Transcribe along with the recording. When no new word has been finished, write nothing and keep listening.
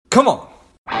Come on.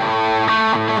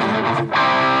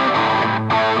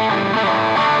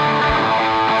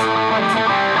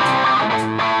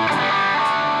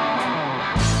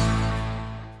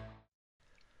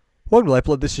 Welcome to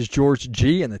Lifeblood. This is George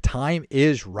G, and the time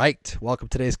is right. Welcome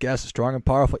to today's guest, strong and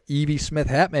powerful Evie Smith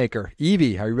Hatmaker.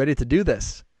 Evie, are you ready to do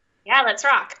this? Yeah, let's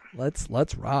rock.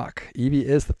 Let's rock. Evie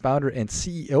is the founder and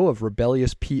CEO of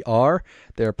Rebellious PR.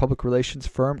 They're a public relations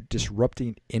firm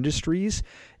disrupting industries.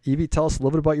 Evie, tell us a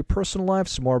little bit about your personal life,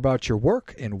 some more about your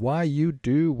work, and why you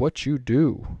do what you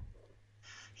do.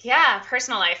 Yeah,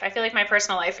 personal life. I feel like my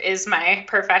personal life is my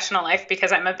professional life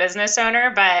because I'm a business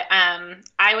owner, but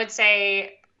I would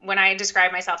say when I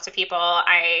describe myself to people,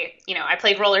 I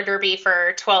played roller derby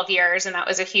for 12 years, and that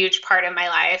was a huge part of my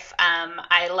life.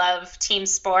 I love team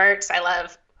sports. I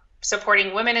love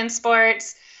supporting women in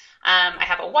sports. I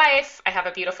have a wife. I have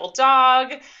a beautiful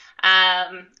dog.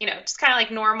 Just kind of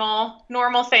like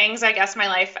normal things. I guess my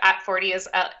life at 40 is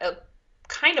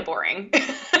kind of boring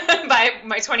by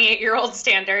my 28-year-old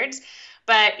standards.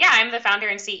 But yeah, I'm the founder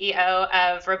and CEO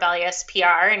of Rebellious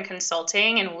PR and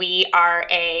Consulting, and we are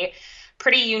a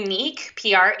pretty unique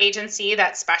PR agency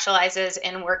that specializes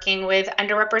in working with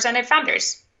underrepresented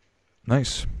founders.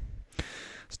 Nice.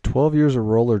 It's 12 years of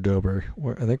roller derby.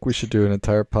 I think we should do an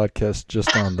entire podcast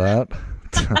just on that.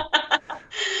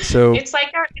 So it's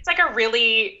like a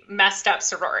really messed up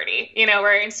sorority,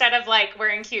 where instead of like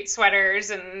wearing cute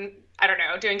sweaters and I don't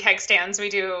know, doing keg stands, we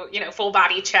do, full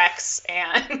body checks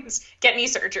and get knee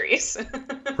surgeries.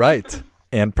 Right.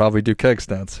 And probably do keg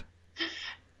stands.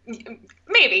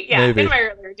 Maybe, yeah. Maybe. In my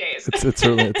earlier days. It's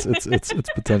certainly it's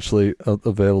potentially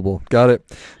available. Got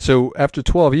it. So after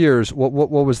 12 years, what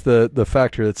was the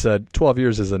factor that said 12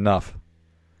 years is enough?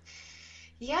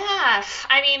 Yeah,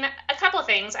 I mean, a couple of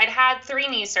things. I'd had 3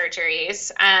 knee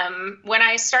surgeries. When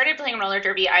I started playing roller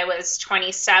derby, I was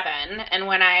 27, and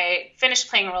when I finished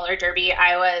playing roller derby,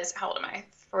 I was, how old am I?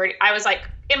 40. I was like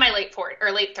in my late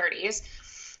 30s.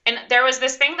 And there was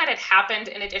this thing that had happened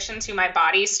in addition to my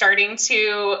body starting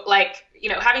to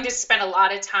having to spend a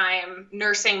lot of time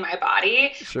nursing my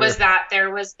body. Sure. Was that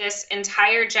there was this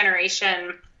entire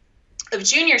generation of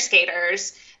junior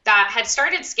skaters that had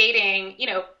started skating,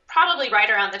 probably right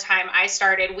around the time I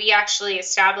started. We actually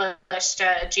established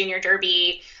a junior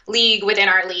derby league within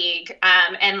our league.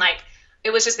 And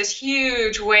it was just this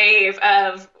huge wave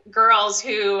of girls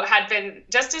who had been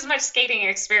just as much skating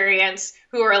experience,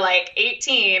 who were like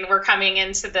 18, were coming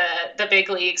into the big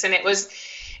leagues. And it was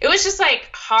just like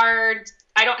hard.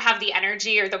 I don't have the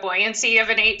energy or the buoyancy of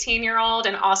an 18-year-old.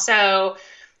 And also,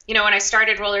 when I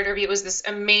started roller derby, it was this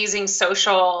amazing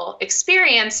social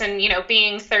experience. And,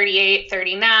 being 38,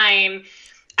 39,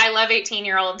 I love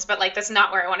 18-year-olds, but that's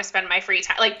not where I want to spend my free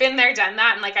time. Been there, done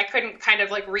that. And I couldn't kind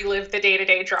of relive the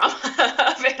day-to-day drama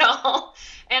of it all.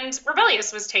 And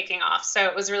Rebellious was taking off. So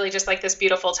it was really just this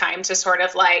beautiful time to sort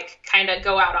of kind of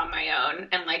go out on my own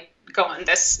and go on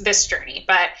this journey.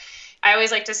 But I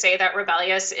always like to say that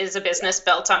Rebellious is a business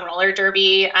built on roller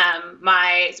derby.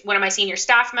 One of my senior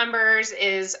staff members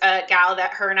is a gal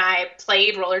that her and I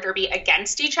played roller derby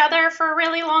against each other for a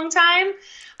really long time.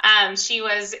 She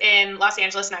was in Los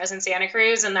Angeles and I was in Santa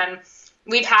Cruz. And then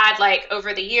we've had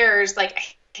over the years,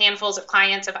 handfuls of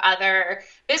clients of other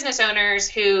business owners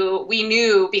who we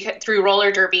knew through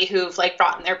roller derby who've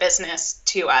brought in their business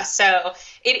to us. So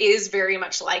it is very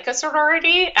much like a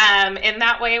sorority in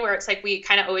that way, where it's we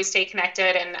kind of always stay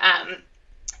connected. And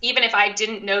even if I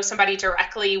didn't know somebody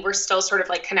directly, we're still sort of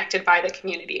connected by the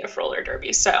community of roller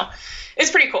derby. So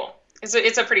it's pretty cool.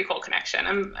 It's a pretty cool connection.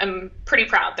 I'm pretty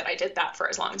proud that I did that for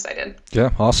as long as I did. Yeah,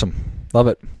 awesome. Love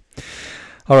it.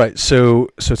 All right, so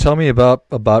tell me about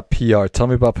PR. Tell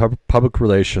me about public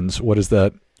relations. What does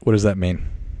that mean?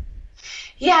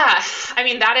 Yeah, I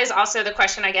mean, that is also the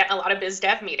question I get in a lot of biz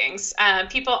dev meetings.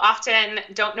 People often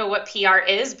don't know what PR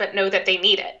is, but know that they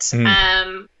need it.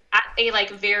 At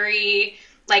a very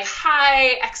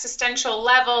high existential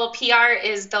level, PR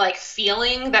is the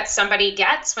feeling that somebody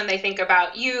gets when they think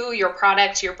about you, your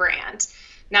product, your brand.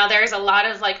 Now, there's a lot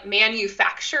of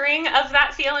manufacturing of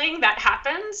that feeling that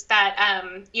happens that,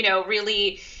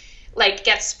 really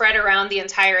gets spread around the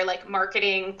entire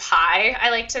marketing pie, I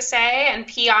like to say. And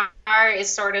PR is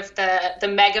sort of the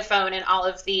megaphone in all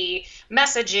of the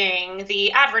messaging,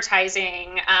 the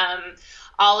advertising,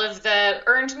 all of the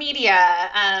earned media.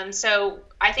 So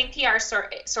I think PR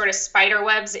sort of spider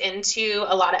webs into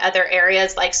a lot of other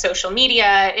areas like social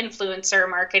media, influencer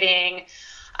marketing,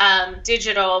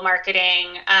 digital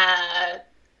marketing,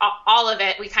 all of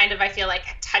it. We kind of, I feel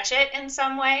touch it in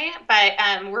some way, but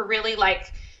we're really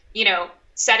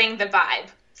setting the vibe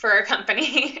for our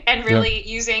company and really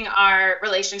using our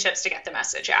relationships to get the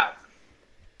message out.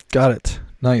 Got it.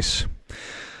 Nice.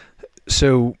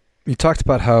 So you talked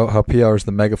about how PR is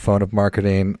the megaphone of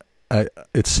marketing.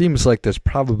 It seems like there's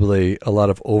probably a lot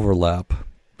of overlap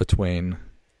between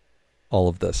all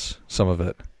of this, some of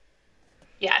it.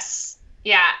 Yes.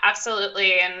 Yeah,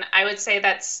 absolutely. And I would say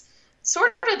that's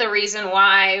sort of the reason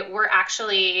why we're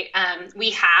actually, we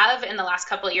have in the last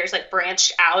couple of years, like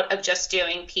branched out of just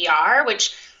doing PR,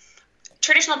 which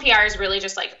traditional PR is really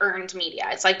just like earned media.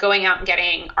 It's like going out and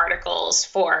getting articles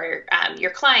for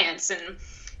your clients. And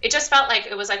it just felt like,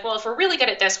 it was like, well, if we're really good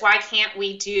at this, why can't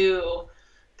we do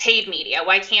paid media?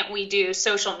 Why can't we do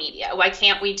social media? Why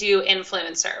can't we do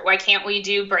influencer? Why can't we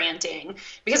do branding?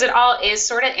 Because it all is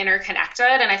sort of interconnected.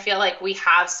 And I feel like we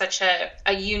have such a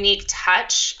unique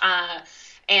touch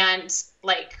and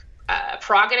like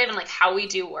prerogative in like how we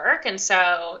do work. And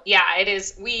so, yeah, it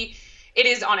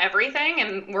is on everything.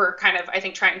 And we're kind of, I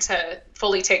think, trying to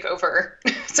fully take over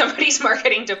somebody's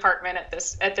marketing department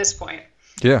at this point.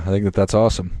 Yeah, I think that's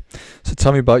awesome. So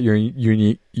tell me about your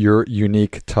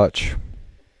unique touch.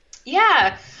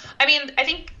 Yeah. I mean, I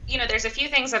think, there's a few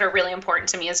things that are really important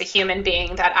to me as a human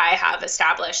being that I have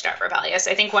established at Rebellious.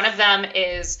 I think one of them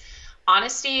is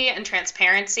honesty and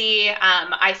transparency.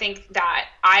 I think that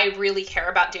I really care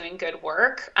about doing good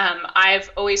work.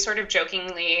 I've always sort of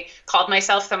jokingly called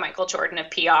myself the Michael Jordan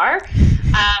of PR.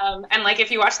 And like, if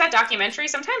you watch that documentary,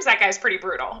 sometimes that guy's pretty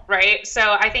brutal, right? So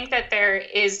I think that there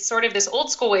is sort of this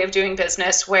old school way of doing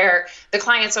business where the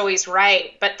client's always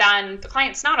right, but then the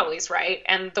client's not always right,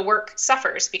 and the work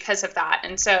suffers because of that.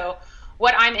 And so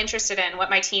what I'm interested in, what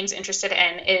my team's interested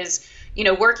in is,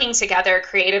 working together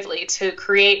creatively to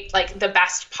create like the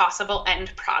best possible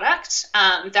end product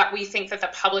that we think that the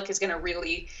public is going to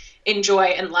really enjoy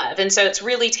and love. And so it's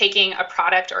really taking a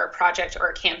product or a project or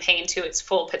a campaign to its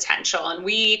full potential. And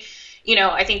we,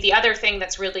 I think the other thing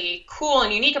that's really cool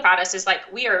and unique about us is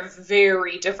like, we are a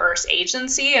very diverse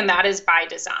agency, and that is by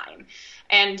design.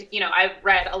 And, I've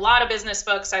read a lot of business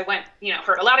books. I went,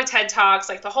 heard a lot of TED Talks,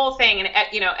 like the whole thing. And,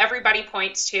 everybody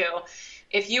points to,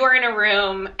 if you are in a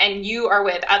room and you are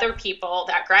with other people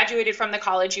that graduated from the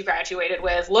college you graduated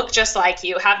with, look just like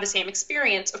you, have the same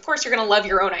experience, of course, you're going to love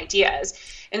your own ideas.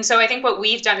 And so I think what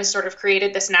we've done is sort of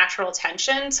created this natural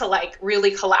tension to like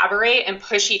really collaborate and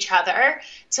push each other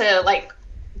to like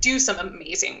do some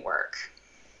amazing work.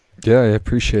 Yeah, I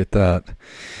appreciate that.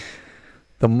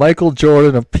 The Michael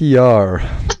Jordan of PR.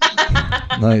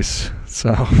 Nice. So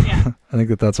yeah. I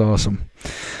think that's awesome.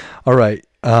 All right.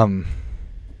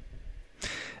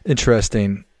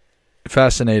 Interesting,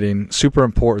 fascinating, super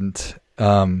important.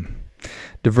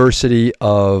 Diversity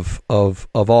of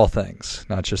all things,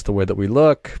 not just the way that we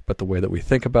look, but the way that we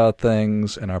think about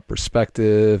things and our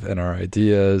perspective and our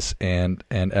ideas and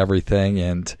everything.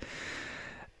 And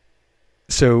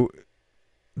so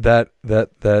that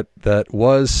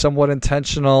was somewhat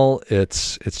intentional.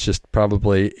 It's just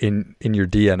probably in your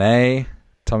DNA.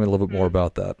 Tell me a little bit more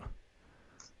about that.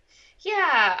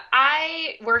 Yeah,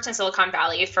 I worked in Silicon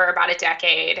Valley for about a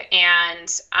decade,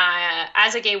 and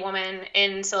as a gay woman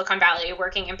in Silicon Valley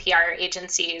working in PR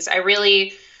agencies, I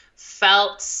really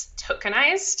felt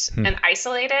tokenized and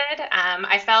isolated.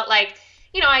 I felt like,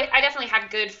 I definitely had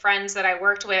good friends that I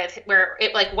worked with where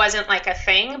it like wasn't like a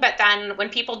thing, but then when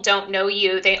people don't know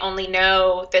you, they only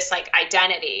know this like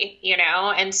identity,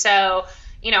 and so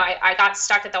I got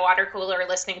stuck at the water cooler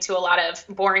listening to a lot of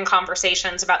boring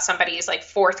conversations about somebody's like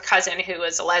fourth cousin who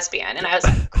was a lesbian. And I was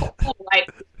like, cool.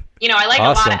 Like, I like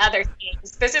awesome. A lot of other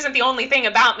things. This isn't the only thing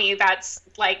about me that's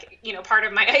like, part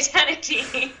of my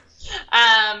identity.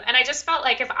 And I just felt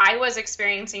like if I was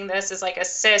experiencing this as like a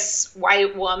cis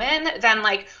white woman, then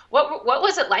like, what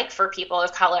was it like for people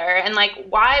of color? And like,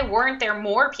 why weren't there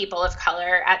more people of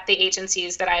color at the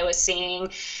agencies that I was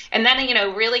seeing? And then,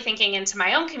 really thinking into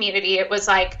my own community, it was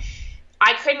like,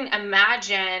 I couldn't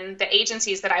imagine the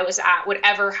agencies that I was at would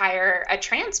ever hire a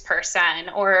trans person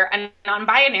or a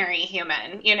non-binary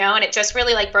human, and it just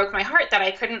really like broke my heart that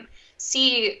I couldn't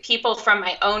see people from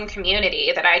my own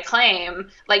community that I claim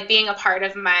like being a part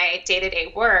of my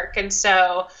day-to-day work. And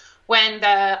so when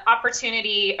the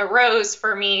opportunity arose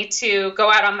for me to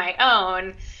go out on my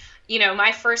own,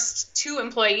 my first 2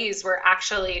 employees were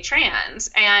actually trans.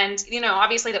 And,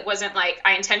 obviously that wasn't like,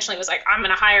 I intentionally was like, I'm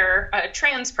going to hire a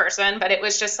trans person, but it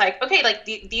was just like, okay, like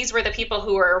these were the people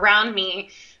who were around me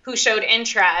who showed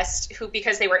interest,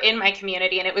 because they were in my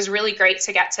community. And it was really great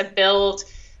to get to build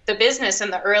the business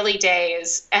in the early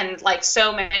days, and like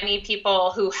so many people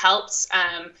who helped,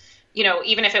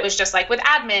 even if it was just like with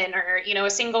admin or, a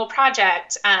single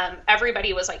project,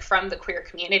 everybody was like from the queer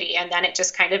community. And then it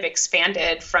just kind of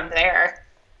expanded from there.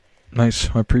 Nice.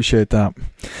 I appreciate that.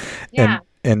 Yeah.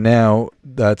 And now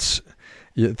that's,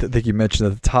 I think you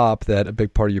mentioned at the top that a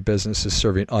big part of your business is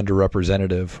serving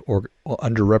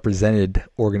underrepresented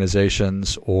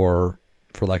organizations, or,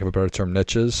 for lack of a better term,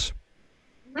 niches.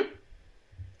 Mhm.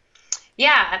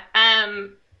 Yeah.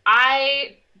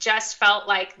 I just felt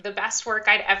like the best work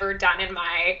I'd ever done in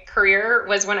my career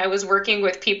was when I was working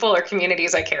with people or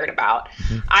communities I cared about.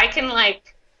 Mm-hmm. I can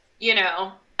like, you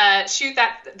know, shoot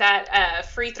that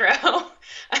free throw,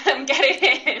 get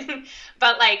it in.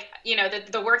 But like, you know,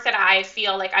 the work that I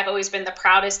feel like I've always been the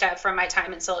proudest of from my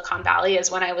time in Silicon Valley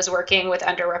is when I was working with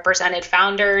underrepresented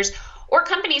founders or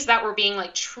companies that were being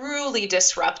like truly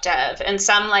disruptive in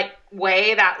some like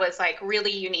way that was like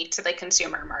really unique to the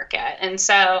consumer market. And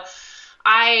so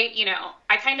I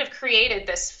kind of created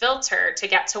this filter to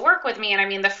get to work with me. And I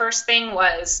mean, the first thing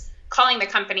was calling the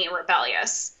company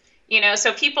rebellious.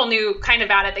 So people knew kind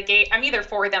of out of the gate, I'm either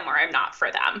for them or I'm not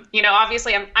for them.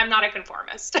 Obviously I'm not a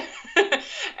conformist.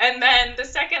 And then the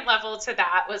second level to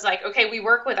that was like, okay, we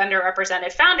work with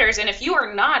underrepresented founders. And if you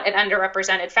are not an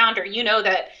underrepresented founder, you know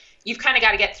that you've kind of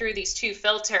got to get through these two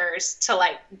filters to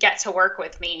like get to work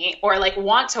with me or like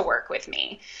want to work with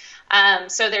me.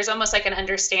 So there's almost like an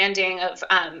understanding of,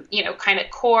 kind of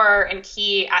core and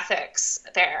key ethics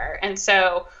there. And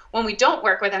so when we don't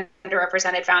work with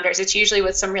underrepresented founders, it's usually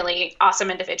with some really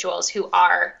awesome individuals who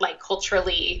are like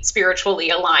culturally, spiritually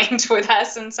aligned with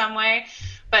us in some way.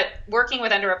 But working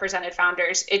with underrepresented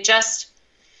founders, it just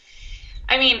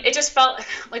felt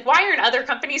like, why aren't other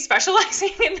companies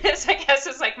specializing in this? I guess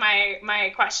is like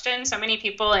my question. So many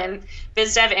people in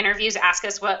biz dev interviews ask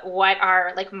us what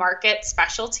our like market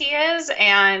specialty is.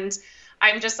 And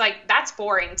I'm just like, that's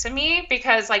boring to me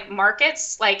because like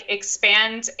markets like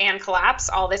expand and collapse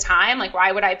all the time. Like,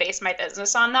 why would I base my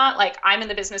business on that? Like, I'm in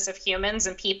the business of humans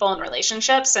and people and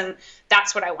relationships. And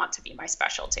that's what I want to be my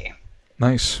specialty.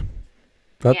 Nice.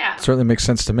 That certainly makes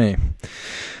sense to me.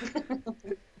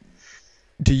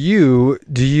 Do you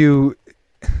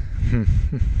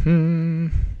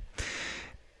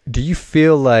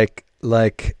feel like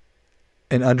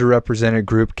an underrepresented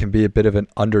group can be a bit of an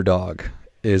underdog?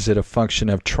 Is it a function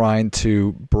of trying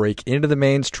to break into the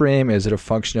mainstream? Is it a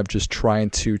function of just trying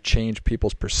to change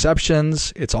people's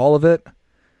perceptions? It's all of it?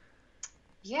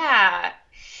 Yeah.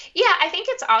 Yeah, I think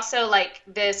it's also like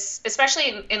this,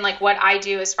 especially in like what I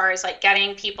do as far as like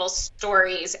getting people's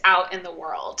stories out in the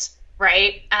world.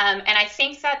 Right. And I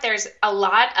think that there's a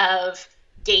lot of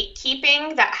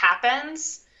gatekeeping that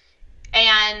happens.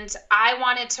 And I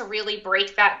wanted to really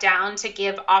break that down to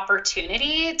give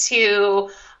opportunity to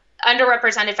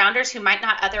underrepresented founders who might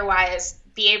not otherwise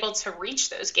be able to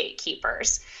reach those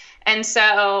gatekeepers. And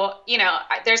so,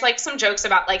 there's like some jokes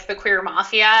about like the queer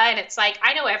mafia. And it's like,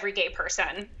 I know every gay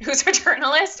person who's a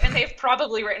journalist, and they've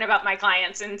probably written about my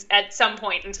clients at some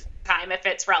point in time if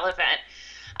it's relevant.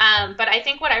 But I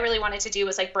think what I really wanted to do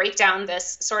was like break down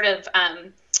this sort of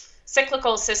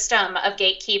cyclical system of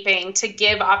gatekeeping to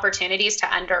give opportunities to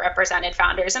underrepresented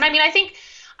founders. And I mean, I think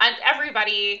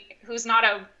everybody who's not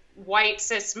a white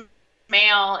cis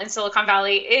male in Silicon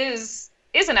Valley is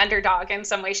an underdog in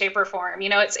some way, shape, or form.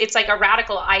 It's like a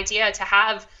radical idea to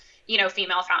have,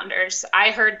 female founders.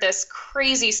 I heard this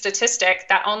crazy statistic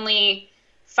that only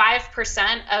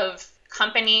 5% of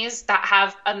companies that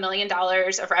have $1 million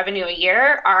of revenue a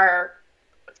year are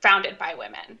founded by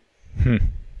women.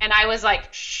 And I was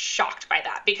like shocked by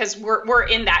that because we're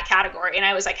in that category. And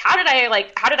I was like, how did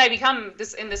I become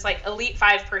this in this like elite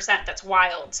 5%? That's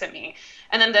wild to me.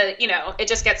 And then it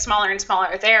just gets smaller and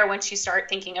smaller there once you start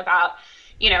thinking about,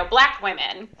 Black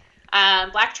women,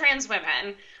 Black trans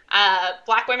women,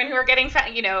 Black women who are getting,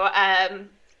 funding,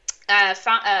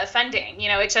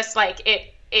 it's just like,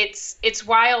 it's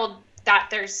wild that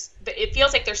it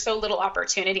feels like there's so little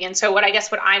opportunity. And so what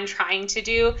I'm trying to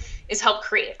do is help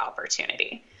create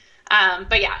opportunity.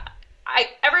 But yeah,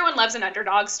 everyone loves an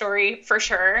underdog story for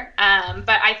sure.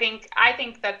 But I think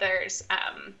that there's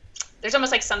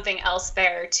almost like something else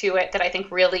there to it that I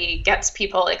think really gets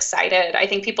people excited. I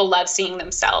think people love seeing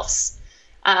themselves,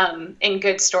 in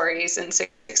good stories and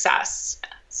success.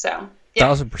 So. Yeah.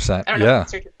 1,000%. I don't know if I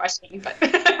answered your question, but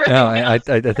no, I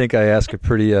think I asked a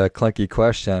pretty clunky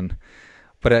question,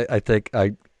 but I think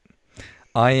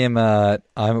I'm a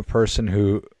person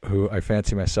who I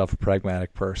fancy myself a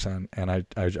pragmatic person, and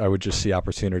I would just see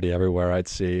opportunity everywhere I'd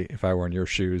see if I were in your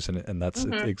shoes, and that's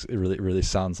it really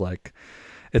sounds like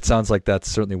that's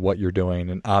certainly what you're doing,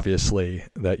 and obviously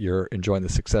that you're enjoying the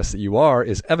success that you are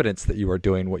is evidence that you are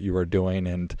doing what you are doing,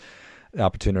 and the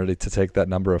opportunity to take that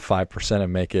number of 5%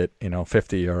 and make it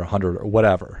 50 or 100 or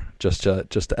whatever, just to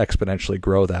exponentially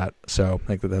grow that. So I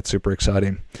think that's super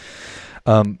exciting.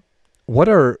 what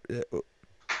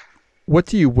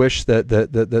do you wish that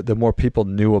the more people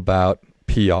knew about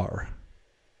PR?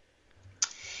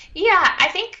 Yeah, I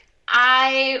think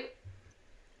I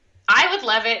would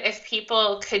love it if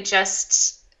people could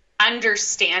just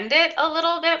understand it a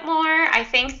little bit more. I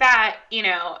think that,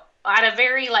 at a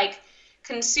very like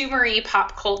consumery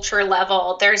pop culture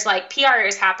level, there's like PR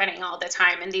is happening all the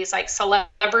time in these like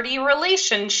celebrity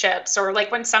relationships, or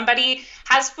like when somebody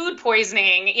has food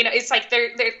poisoning, it's like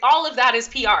they're all of that is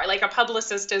PR, like a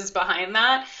publicist is behind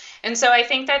that. And so I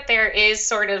think that there is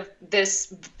sort of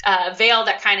this veil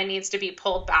that kind of needs to be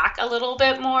pulled back a little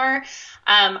bit more.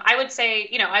 I would say,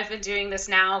 I've been doing this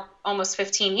now almost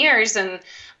 15 years, and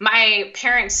my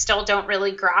parents still don't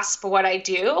really grasp what I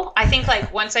do. I think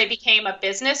like once I became a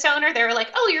business owner, they were like,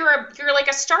 "Oh, you're like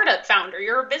a startup founder,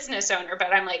 you're a business owner."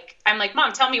 But I'm like,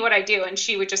 "Mom, tell me what I do." And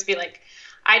she would just be like,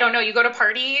 "I don't know. You go to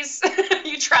parties,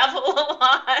 you travel a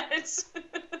lot,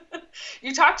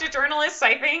 you talk to journalists.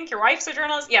 I think your wife's a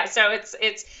journalist." Yeah. So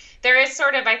there is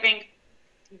sort of, I think,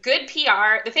 good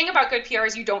PR. The thing about good PR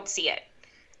is you don't see it,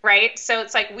 right? So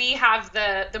it's like we have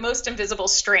the most invisible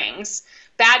strings.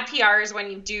 Bad PR is when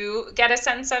you do get a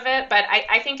sense of it. But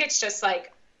I think it's just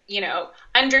like,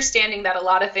 understanding that a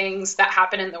lot of things that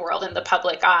happen in the world in the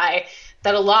public eye,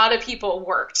 that a lot of people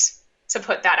worked to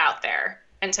put that out there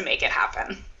and to make it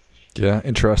happen. Yeah,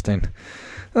 interesting.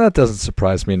 That doesn't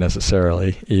surprise me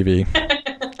necessarily, Evie.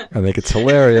 I think it's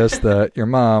hilarious that your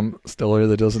mom still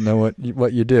really doesn't know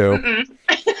what you do.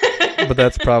 But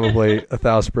that's probably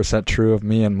 1,000% true of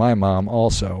me and my mom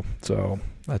also. So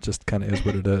that just kind of is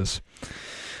what it is.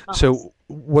 So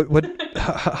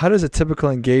how does a typical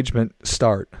engagement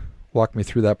start? Walk me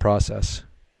through that process.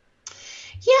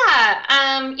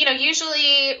 Yeah.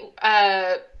 Usually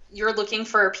you're looking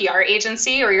for a PR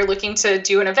agency, or you're looking to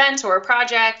do an event or a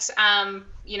project.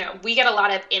 We get a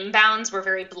lot of inbounds. We're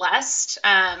very blessed,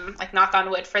 like knock on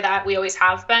wood for that. We always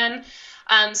have been.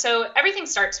 So everything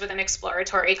starts with an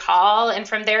exploratory call. And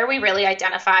from there, we really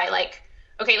identify like,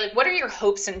 okay, like what are your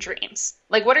hopes and dreams?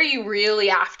 Like, what are you really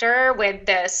after with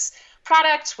this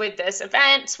product, with this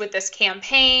event, with this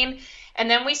campaign? And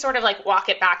then we sort of like walk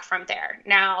it back from there.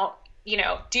 Now,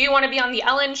 do you want to be on the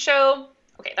Ellen show?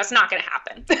 Okay, that's not going to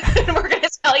happen. We're going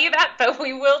to tell you that, but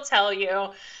we will tell you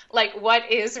like what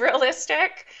is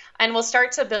realistic, and we'll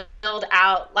start to build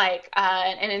out like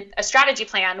a strategy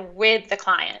plan with the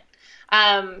client.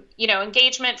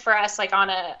 Engagement for us, like on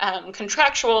a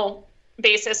contractual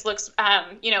basis, looks,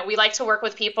 we like to work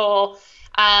with people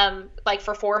like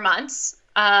for 4 months,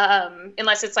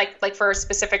 unless it's like for a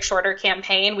specific shorter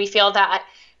campaign. We feel that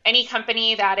any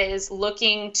company that is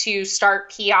looking to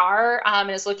start PR and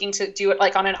is looking to do it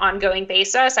like on an ongoing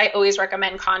basis, I always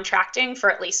recommend contracting for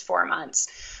at least 4 months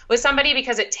with somebody,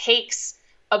 because it takes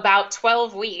about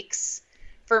 12 weeks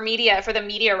for the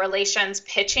media relations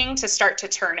pitching to start to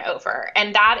turn over.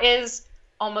 And that is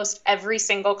almost every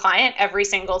single client, every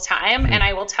single time. And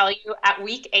I will tell you, at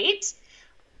week 8,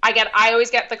 I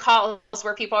always get the calls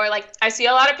where people are like, I see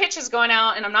a lot of pitches going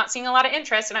out and I'm not seeing a lot of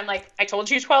interest. And I'm like, I told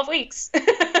you 12 weeks.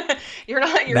 You're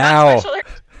not special.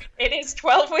 It is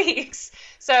 12 weeks.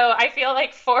 So I feel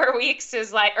like 4 weeks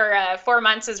is like, or 4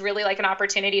 months is really like an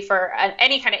opportunity for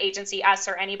any kind of agency, us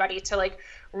or anybody, to like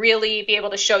really be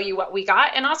able to show you what we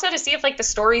got, and also to see if like the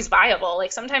story's viable.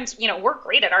 Like sometimes, we're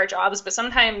great at our jobs, but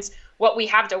sometimes what we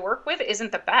have to work with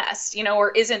isn't the best,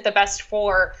 or isn't the best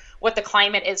for what the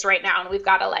climate is right now. And we've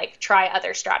got to like try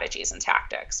other strategies and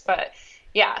tactics. But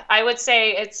yeah, I would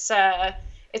say it's a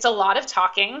lot of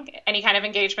talking, any kind of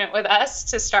engagement with us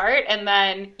to start. And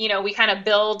then, we kind of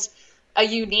build a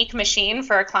unique machine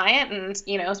for a client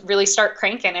and, really start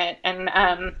cranking it. And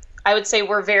I would say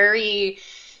we're very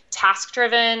task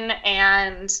driven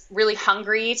and really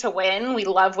hungry to win. We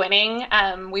love winning.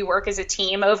 We work as a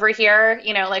team over here,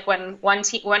 like when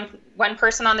one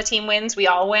person on the team wins, we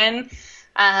all win.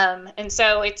 And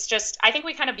so it's just, I think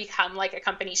we kind of become like a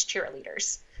company's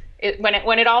cheerleaders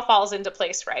when it all falls into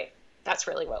place, right? That's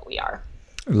really what we are.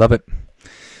 I love it.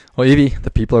 Well, Evie,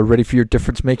 the people are ready for your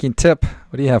difference-making tip.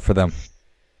 What do you have for them?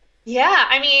 Yeah,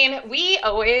 I mean, we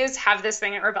always have this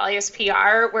thing at Rebellious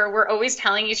PR where we're always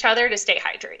telling each other to stay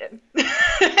hydrated.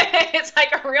 It's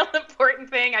like a real important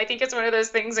thing. I think it's one of those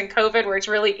things in COVID where it's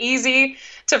really easy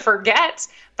to forget.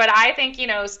 But I think,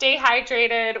 stay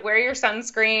hydrated, wear your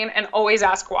sunscreen, and always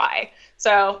ask why.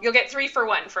 So you'll get 3 for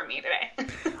 1 from me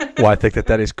today. Well, I think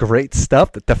that is great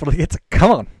stuff. That definitely gets a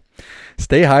come on.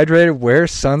 Stay hydrated, wear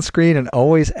sunscreen, and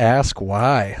always ask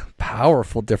why.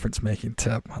 Powerful difference-making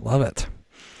tip. I love it.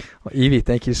 Well, Evie,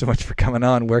 thank you so much for coming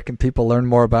on. Where can people learn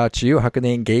more about you? How can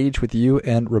they engage with you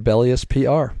and Rebellious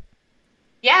PR?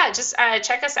 Yeah, just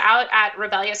check us out at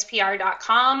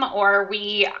rebelliousPR.com, or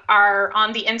we are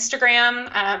on the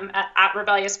Instagram at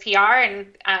rebelliousPR,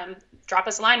 and drop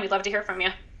us a line. We'd love to hear from you.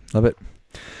 Love it.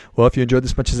 Well, if you enjoyed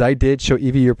this as much as I did, show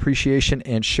Evie your appreciation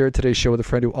and share today's show with a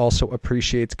friend who also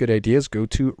appreciates good ideas. Go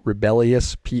to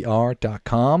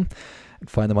rebelliousPR.com and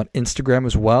find them on Instagram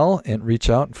as well, and reach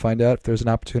out and find out if there's an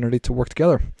opportunity to work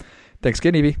together. Thanks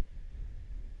again, Evie.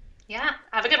 Yeah,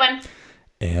 have a good one.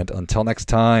 And until next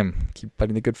time, keep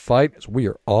fighting the good fight as we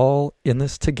are all in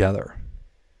this together.